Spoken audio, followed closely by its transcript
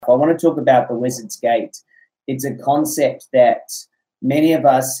I want to talk about the Wizard's Gate. It's a concept that many of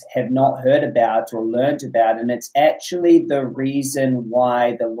us have not heard about or learned about, and it's actually the reason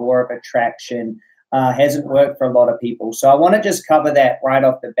why the law of attraction hasn't worked for a lot of people. So I want to just cover that right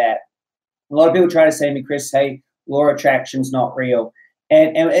off the bat. A lot of people try to say to me, Chris, hey, law of attraction's not real.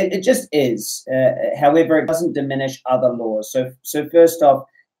 And it just is. However, it doesn't diminish other laws. So first off,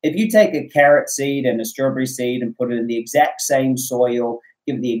 if you take a carrot seed and a strawberry seed and put it in the exact same soil,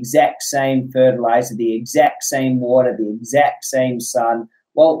 give the exact same fertilizer, the exact same water, the exact same sun,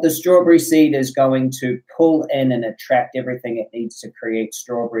 well, the strawberry seed is going to pull in and attract everything it needs to create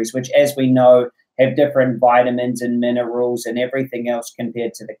strawberries, which, as we know, have different vitamins and minerals and everything else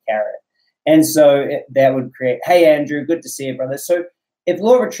compared to the carrot. And so that would create, hey, Andrew, good to see you, brother. So if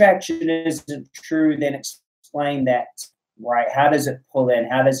law of attraction isn't true, then explain that, right? How does it pull in?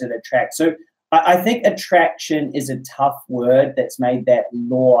 How does it attract? So I think attraction is a tough word that's made that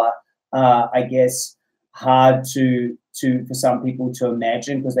law, I guess, hard for some people to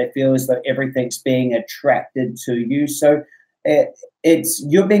imagine, because they feel as though everything's being attracted to you. So it's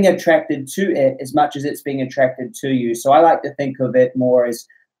you're being attracted to it as much as it's being attracted to you. So I like to think of it more as,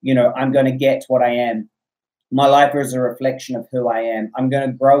 I'm going to get what I am. My life is a reflection of who I am. I'm going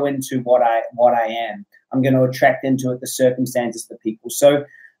to grow into what I am. I'm going to attract into it the circumstances, the people. So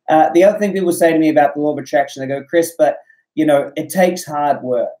the other thing people say to me about the law of attraction, they go, Chris, but it takes hard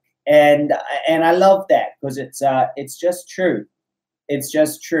work, and I love that, because it's just true. It's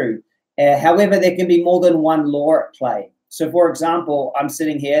just true. However, there can be more than one law at play. So, for example, I'm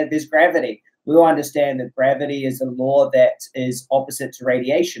sitting here. There's gravity. We all understand that gravity is a law that is opposite to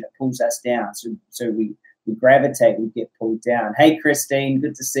radiation. It pulls us down. So we gravitate, we get pulled down. Hey, Christine,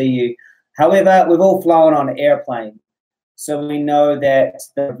 good to see you. However, we've all flown on an airplane. So we know that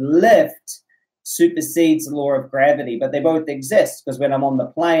the lift supersedes the law of gravity, but they both exist, because when I'm on the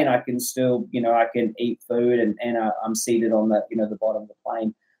plane, I can still, I can eat food and I'm seated on the, the bottom of the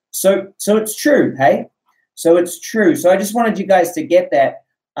plane. So it's true, hey? So it's true. So I just wanted you guys to get that.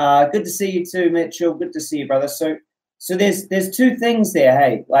 Good to see you too, Mitchell. Good to see you, brother. So there's two things there,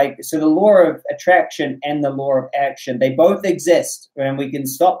 hey? So the law of attraction and the law of action, they both exist, and we can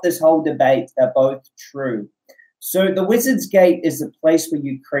stop this whole debate. They're both true. So the Wizard's Gate is the place where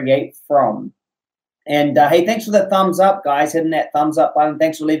you create from. And hey, thanks for the thumbs up, guys. Hitting that thumbs up button.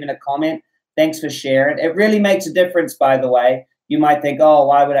 Thanks for leaving a comment. Thanks for sharing. It really makes a difference, by the way. You might think, oh,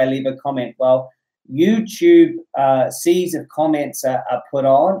 why would I leave a comment? Well, YouTube sees if comments are put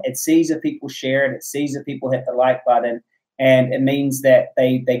on. It sees if people share it. It sees if people hit the like button. And it means that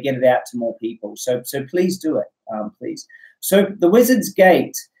they get it out to more people. So please do it, please. So the Wizard's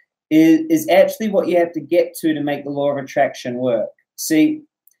Gate is actually what you have to get to make the law of attraction work. See,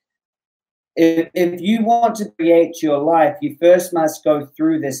 if you want to create your life, you first must go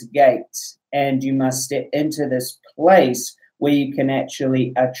through this gate, and you must step into this place where you can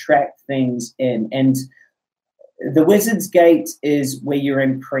actually attract things in. And the Wizard's Gate is where you're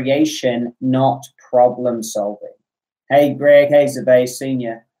in creation, not problem solving. Hey, Greg. Hey, Zabay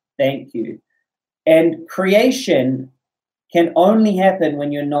Senior. Thank you. And creation can only happen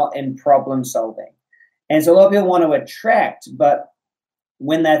when you're not in problem solving. And so a lot of people want to attract, but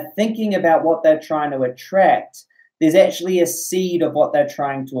when they're thinking about what they're trying to attract, there's actually a seed of what they're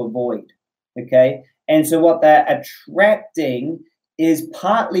trying to avoid, okay? And so what they're attracting is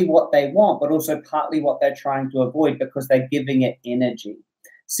partly what they want, but also partly what they're trying to avoid, because they're giving it energy.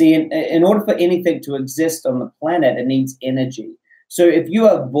 See, in order for anything to exist on the planet, it needs energy. So if you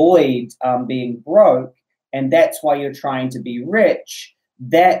avoid being broke, and that's why you're trying to be rich,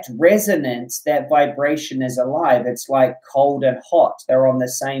 that resonance, that vibration is alive. It's like cold and hot. They're on the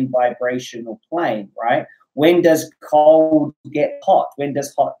same vibrational plane, right? When does cold get hot? When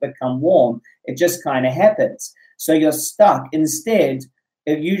does hot become warm? It just kind of happens. So you're stuck. Instead,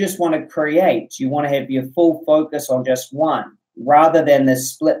 if you just want to create, you want to have your full focus on just one, rather than the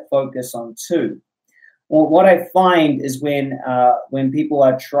split focus on two. Well, what I find is when people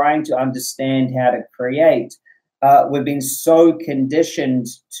are trying to understand how to create, we've been so conditioned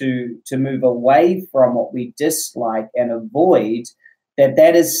to move away from what we dislike and avoid,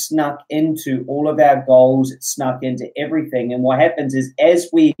 that is snuck into all of our goals. It's snuck into everything. And what happens is, as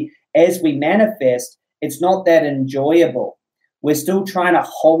we manifest, it's not that enjoyable. We're still trying to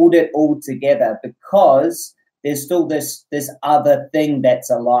hold it all together, because there's still this other thing that's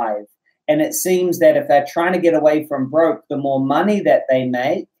alive. And it seems that if they're trying to get away from broke, the more money that they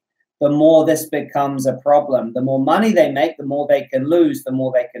make, the more this becomes a problem. The more money they make, the more they can lose, the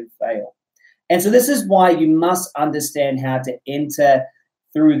more they can fail. And so this is why you must understand how to enter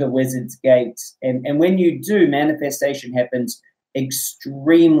through the Wizard's Gate. And when you do, manifestation happens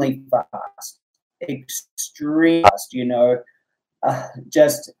extremely fast, extremely fast,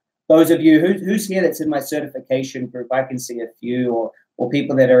 just those of you who's here that's in my certification group, I can see a few, or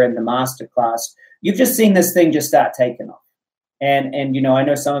people that are in the masterclass. You've just seen this thing just start taking off. And I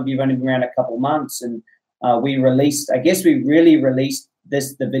know some of you have only been around a couple months, and we really released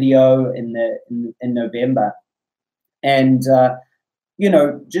the video in November. And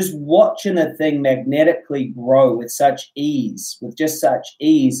just watching the thing magnetically grow with such ease, is just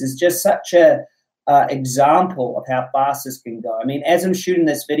such a example of how fast this can go. I mean, as I'm shooting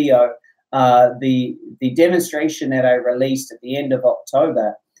this video, the demonstration that I released at the end of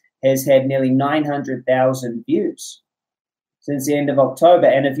October has had nearly 900,000 views since the end of October.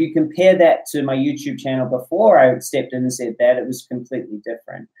 And if you compare that to my YouTube channel before I stepped in and said that, it was completely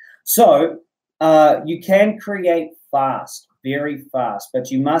different. So you can create fast, very fast,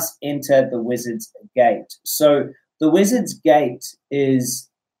 but you must enter the Wizard's Gate. So the Wizard's Gate is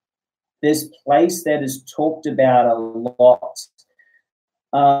this place that is talked about a lot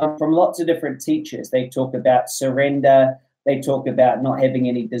from lots of different teachers. They talk about surrender. They talk about not having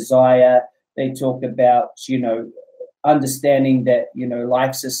any desire. They talk about, understanding that,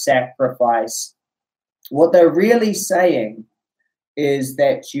 life's a sacrifice. What they're really saying is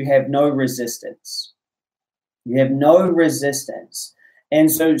that you have no resistance. You have no resistance.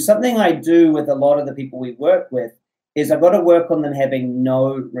 And so something I do with a lot of the people we work with is I've got to work on them having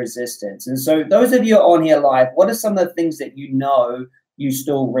no resistance. And so those of you on here live, what are some of the things that you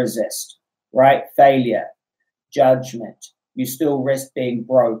still resist, right? Failure, judgment. You still risk being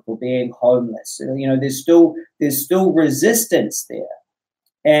broke or being homeless. There's still resistance there.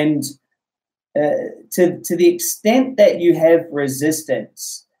 And to the extent that you have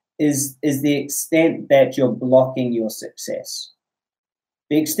resistance is the extent that you're blocking your success.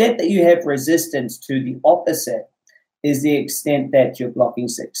 The extent that you have resistance to the opposite is the extent that you're blocking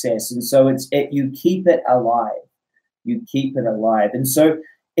success. And so you keep it alive. You keep it alive. And so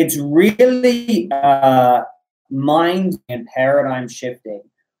it's really mind and paradigm shifting.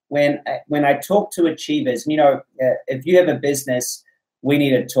 When I talk to achievers, if you have a business, we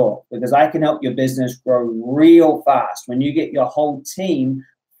need to talk, because I can help your business grow real fast. When you get your whole team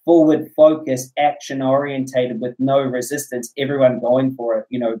forward focused, action orientated with no resistance, everyone going for it,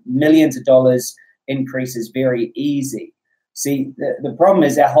 millions of dollars increase is very easy. See, the problem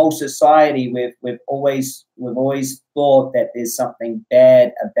is our whole society, we've always thought that there's something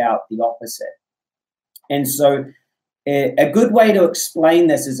bad about the opposite. And so a good way to explain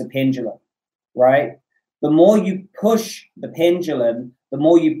this is a pendulum, right? The more you push the pendulum, the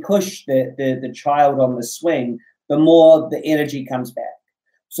more you push the child on the swing, the more the energy comes back.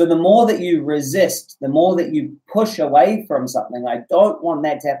 So the more that you resist, the more that you push away from something, I don't want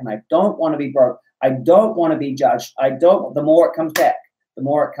that to happen. I don't want to be broke. I don't want to be judged. The more it comes back, the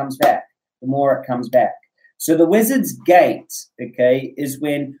more it comes back, the more it comes back. So the Wizard's Gate, okay, is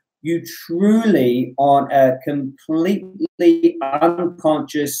when you truly, on a completely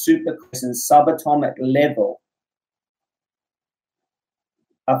unconscious, superconscious, and subatomic level,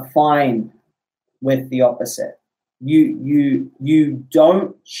 are fine with the opposite. You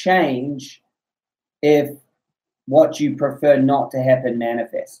don't change if what you prefer not to happen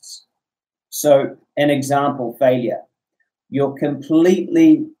manifests. So, an example, failure. You're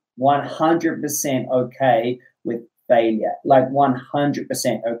completely 100% okay with failure, like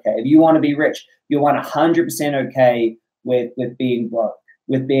 100% okay. If you want to be rich, you're 100% okay with being broke,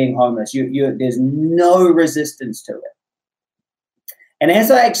 with being homeless. There's no resistance to it. And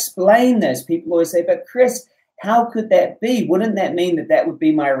as I explain this, people always say, but Chris, how could that be? Wouldn't that mean that would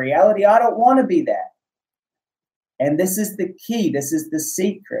be my reality? I don't want to be that. And this is the key. This is the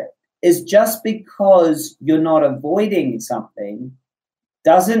secret. Is just because you're not avoiding something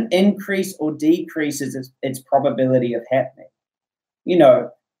doesn't increase or decrease its probability of happening.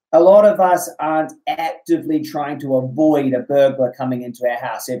 A lot of us aren't actively trying to avoid a burglar coming into our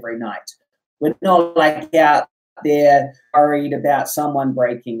house every night. We're not like out there worried about someone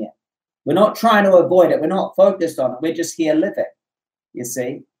breaking in. We're not trying to avoid it. We're not focused on it. We're just here living, you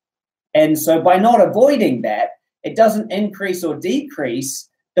see. And so by not avoiding that, it doesn't increase or decrease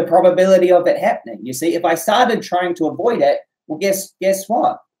the probability of it happening. You see, if I started trying to avoid it, well, guess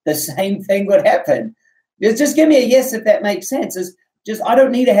what? The same thing would happen. Just give me a yes if that makes sense. I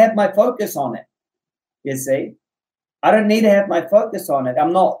don't need to have my focus on it. You see, I don't need to have my focus on it.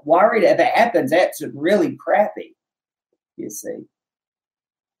 I'm not worried if it happens. That's really crappy. You see,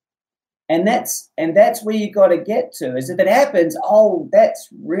 and that's where you got to get to. Is if it happens, oh, that's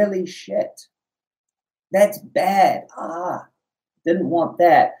really shit. That's bad. Didn't want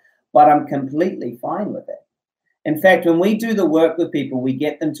that, but I'm completely fine with it. In fact, when we do the work with people, we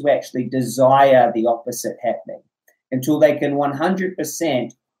get them to actually desire the opposite happening until they can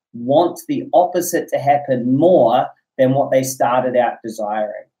 100% want the opposite to happen more than what they started out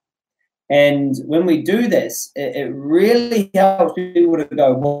desiring. And when we do this, it really helps people to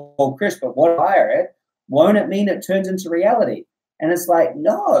go, well, Chris, but what desire it? Won't it mean it turns into reality? And it's like,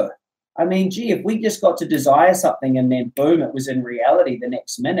 no. I mean, gee, if we just got to desire something and then boom, it was in reality the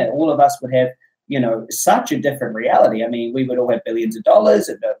next minute, all of us would have, such a different reality. I mean, we would all have billions of dollars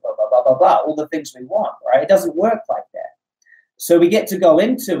and blah, blah, blah, blah, blah, all the things we want, right? It doesn't work like that. So we get to go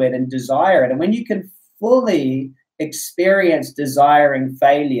into it and desire it. And when you can fully experience desiring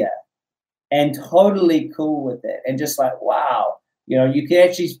failure and totally cool with it and just like, wow, you can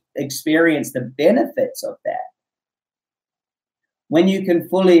actually experience the benefits of that. When you can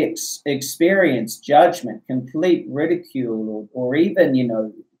fully experience judgment, complete ridicule, or even,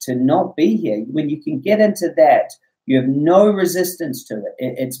 to not be here, when you can get into that, you have no resistance to it.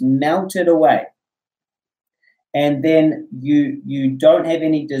 It's melted away. And then you don't have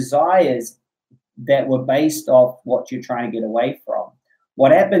any desires that were based off what you're trying to get away from.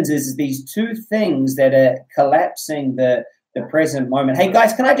 What happens is these two things that are collapsing the present moment. Hey,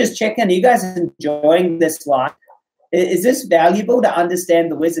 guys, can I just check in? Are you guys enjoying this live? Is this valuable to understand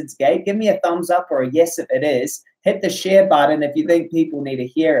the Wizard's Gate? Give me a thumbs up or a yes if it is. Hit the share button if you think people need to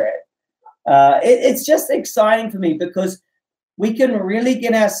hear it. It's just exciting for me because we can really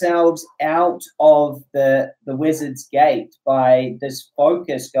get ourselves out of the Wizard's Gate by this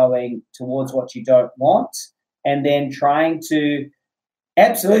focus going towards what you don't want and then trying to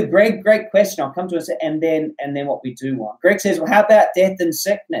absolutely great question. I'll come to it and then what we do want. Greg says, well, how about death and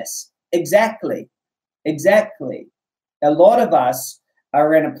sickness? Exactly. A lot of us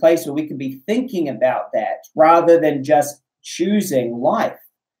are in a place where we can be thinking about that rather than just choosing life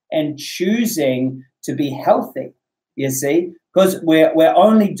and choosing to be healthy, you see, because we're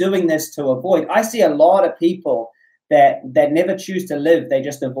only doing this to avoid. I see a lot of people that never choose to live. They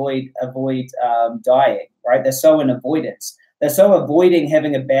just avoid dying, right? They're so in avoidance. They're so avoiding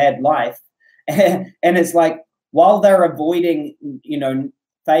having a bad life. And it's like, while they're avoiding,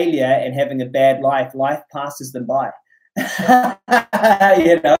 failure and having a bad life passes them by.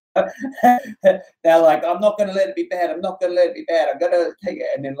 They're like, I'm not going to let it be bad. I'm not going to let it be bad. I'm going to take it.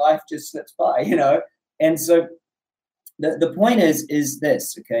 And then life just slips by, And so the point is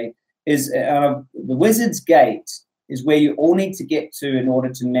this, okay, is the Wizard's Gate is where you all need to get to in order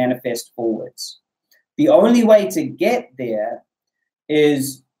to manifest forwards. The only way to get there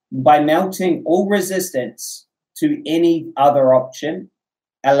is by melting all resistance to any other option,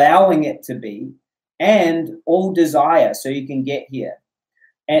 allowing it to be, and all desire, so you can get here.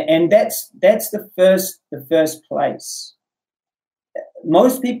 And that's the first place.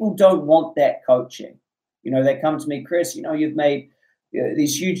 Most people don't want that coaching. They come to me, Chris, you've made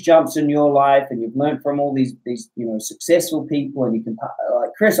these huge jumps in your life and you've learned from all these successful people, and you can like,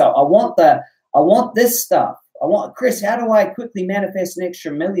 Chris, I want this stuff. Chris, how do I quickly manifest an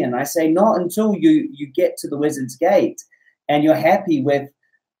extra million? I say, not until you get to the Wizard's Gate and you're happy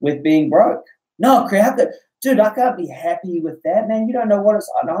with being broke. No, Chris, dude, I can't be happy with that, man. You don't know what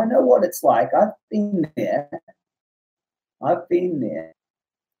it's like. I know what it's like. I've been there.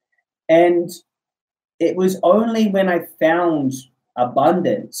 And it was only when I found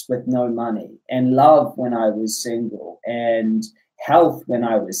abundance with no money and love when I was single and health when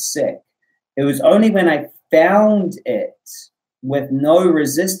I was sick. It was only when I found it with no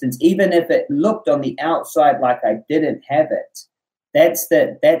resistance, even if it looked on the outside like I didn't have it. That's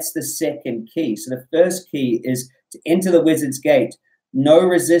the second key. So the first key is to enter the Wizard's Gate. No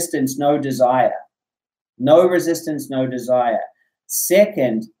resistance, no desire. No resistance, no desire.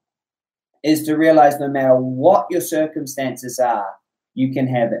 Second is to realize no matter what your circumstances are, you can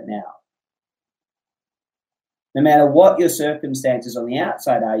have it now. No matter what your circumstances on the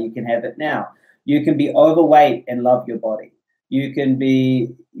outside are, you can have it now. You can be overweight and love your body. You can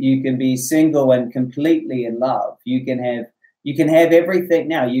be single and completely in love. You can have everything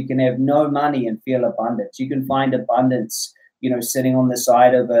now. You can have no money and feel abundance. You can find abundance, sitting on the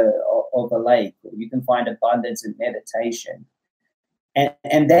side of a lake. Or you can find abundance in meditation.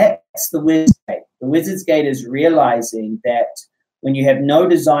 And that's the Wizard's Gate. The Wizard's Gate is realizing that when you have no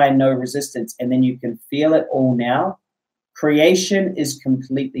desire, no resistance, and then you can feel it all now, creation is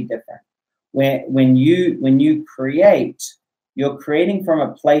completely different. When you create, you're creating from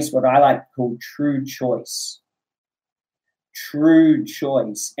a place what I like to call true choice. True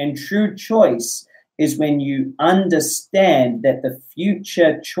choice. And true choice is when you understand that the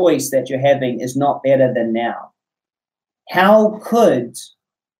future choice that you're having is not better than now. How could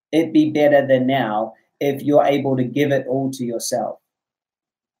it be better than now if you're able to give it all to yourself?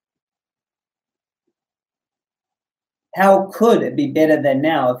 How could it be better than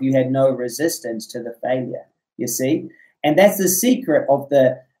now if you had no resistance to the failure? You see? And that's the secret of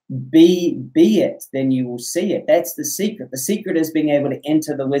the be it, then you will see it. That's the secret. The secret is being able to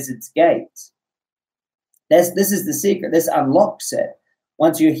enter the wizard's gate. This is the secret. This unlocks it.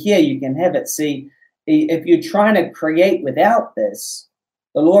 Once you're here, you can have it. See, if you're trying to create without this,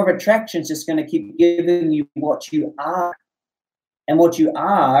 the law of attraction is just going to keep giving you what you are. And what you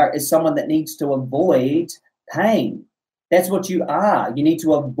are is someone that needs to avoid pain. That's what you are. You need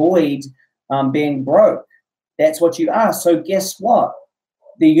to avoid being broke. That's what you are. So guess what?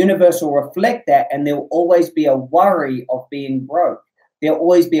 The universe will reflect that, and there'll always be a worry of being broke. There'll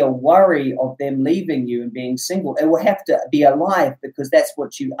always be a worry of them leaving you and being single. It will have to be alive because that's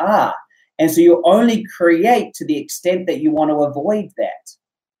what you are. And so you'll only create to the extent that you want to avoid that.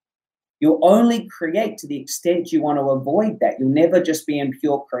 You'll only create to the extent you want to avoid that. You'll never just be in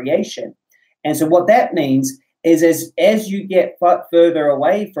pure creation. And so what that means is as you get further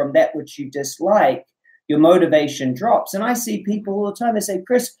away from that which you dislike, your motivation drops. And I see people all the time, they say,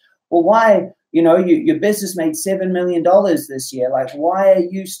 Chris, well, why, your business made $7 million this year. Like, why are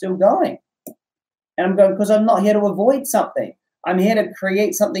you still going? And I'm going, because I'm not here to avoid something. I'm here to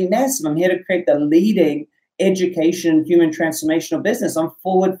create something massive. I'm here to create the leading education, human transformational business. I'm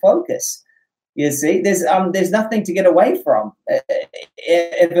forward focused. You see, there's nothing to get away from.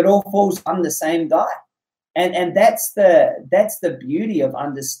 If it all falls, I'm the same guy. And that's the beauty of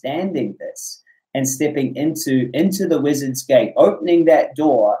understanding this and stepping into the wizard's gate, opening that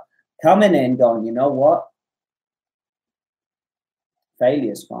door, coming in, going, you know what?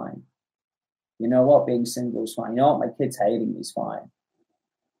 Failure's fine. You know what? Being single is fine. You know what? My kids hating me is fine.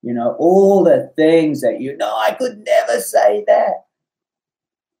 All the things that I could never say that.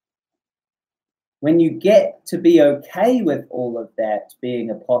 When you get to be okay with all of that being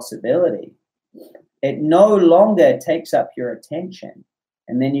a possibility, it no longer takes up your attention.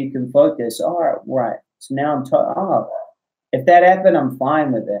 And then you can focus, all right. So now I'm if that happened, I'm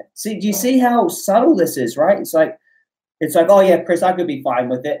fine with it. See, do you see how subtle this is, right? It's like, oh yeah, Chris, I could be fine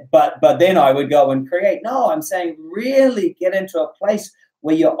with it, but then I would go and create. No, I'm saying really get into a place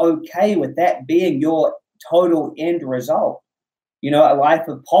where you're okay with that being your total end result. A life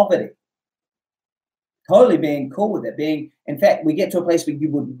of poverty. Totally being cool with it. In fact, we get to a place where you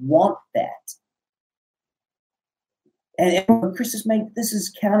would want that. And Chris is this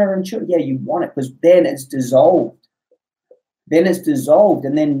is counterintuitive. Yeah, you want it because then it's dissolved.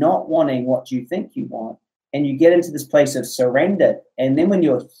 And then not wanting what you think you want. And you get into this place of surrender. And then when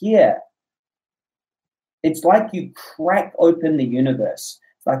you're here, it's like you crack open the universe.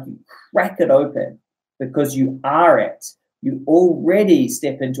 It's like you crack it open because you are it. You already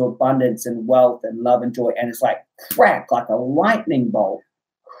step into abundance and wealth and love and joy. And it's like crack, like a lightning bolt,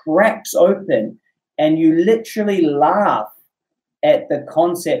 cracks open. And you literally laugh at the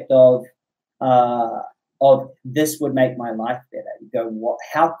concept of this would make my life better. You go, what?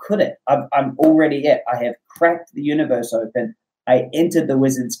 How could it? I'm already it. I have cracked the universe open. I entered the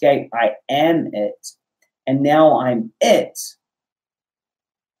wizard's gate. I am it. And now I'm it.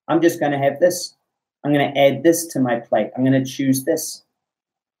 I'm just going to have this. I'm going to add this to my plate. I'm going to choose this.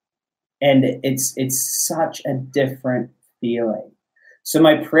 And it's such a different feeling. So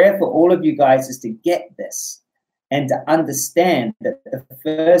my prayer for all of you guys is to get this and to understand that the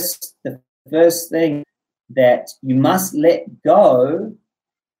first thing that you must let go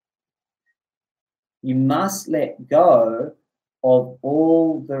of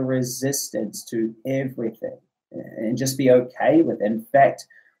all the resistance to everything and just be okay with it. In fact,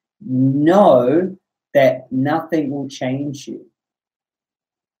 know that nothing will change you.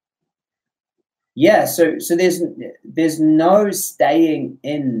 Yeah, so there's no staying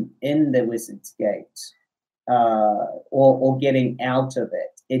in the wizard's gate or getting out of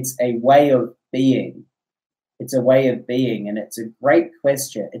it. It's a way of being. It's a way of being, and it's a great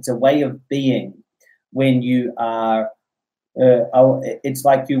question. It's a way of being when you are. It's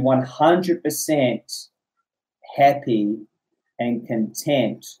like you're 100% happy and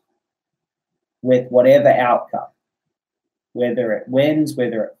content with whatever outcome, whether it wins,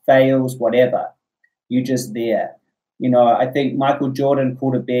 whether it fails, whatever. You're just there. I think Michael Jordan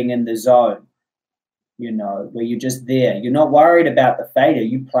called it being in the zone, where you're just there. You're not worried about the failure.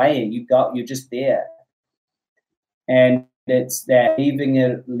 You playing, you're just there. And it's that leaving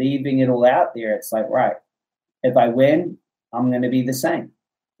it all out there. It's like, right, if I win, I'm going to be the same.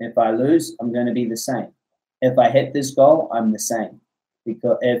 If I lose, I'm going to be the same. If I hit this goal, I'm the same.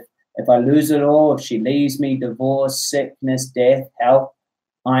 Because if I lose it all, if she leaves me, divorce, sickness, death, health,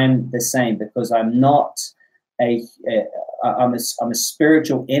 I'm the same, because I'm not I'm a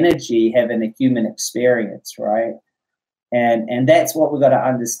spiritual energy having a human experience, right? And that's what we've got to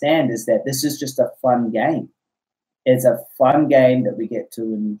understand, is that this is just a fun game. It's a fun game that we get to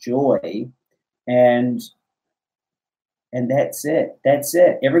enjoy, and that's it. That's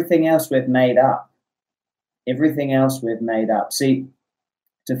it. Everything else we've made up. Everything else we've made up. See,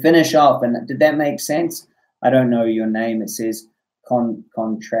 to finish off, and did that make sense? I don't know your name. It says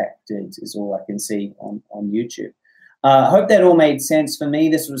contracted is all I can see on YouTube. I hope that all made sense. For me,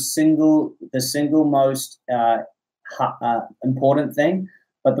 this was the single most important thing,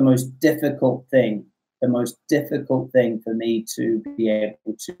 but the most difficult thing for me to be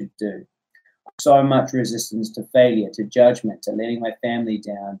able to do. So much resistance to failure, to judgment, to letting my family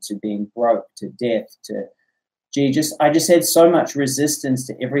down, to being broke, to death, to I just had so much resistance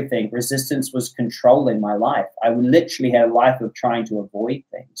to everything. Resistance was controlling my life. I literally had a life of trying to avoid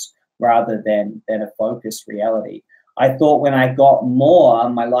things rather than a focused reality. I thought when I got more,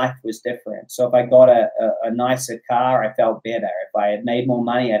 my life was different. So if I got a nicer car, I felt better. If I had made more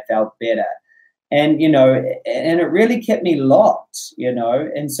money, I felt better. And, and it really kept me locked,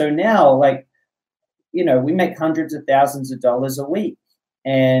 And so now, we make hundreds of thousands of dollars a week,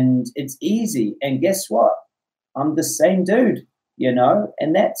 and it's easy. And guess what? I'm the same dude,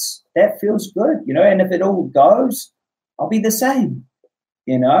 and that feels good, and if it all goes, I'll be the same,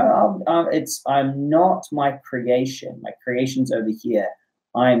 I'm not my creation. My creation's over here.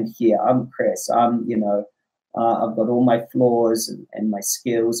 I'm here. I'm Chris. I've got all my flaws and my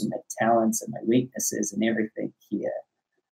skills and my talents and my weaknesses and everything here.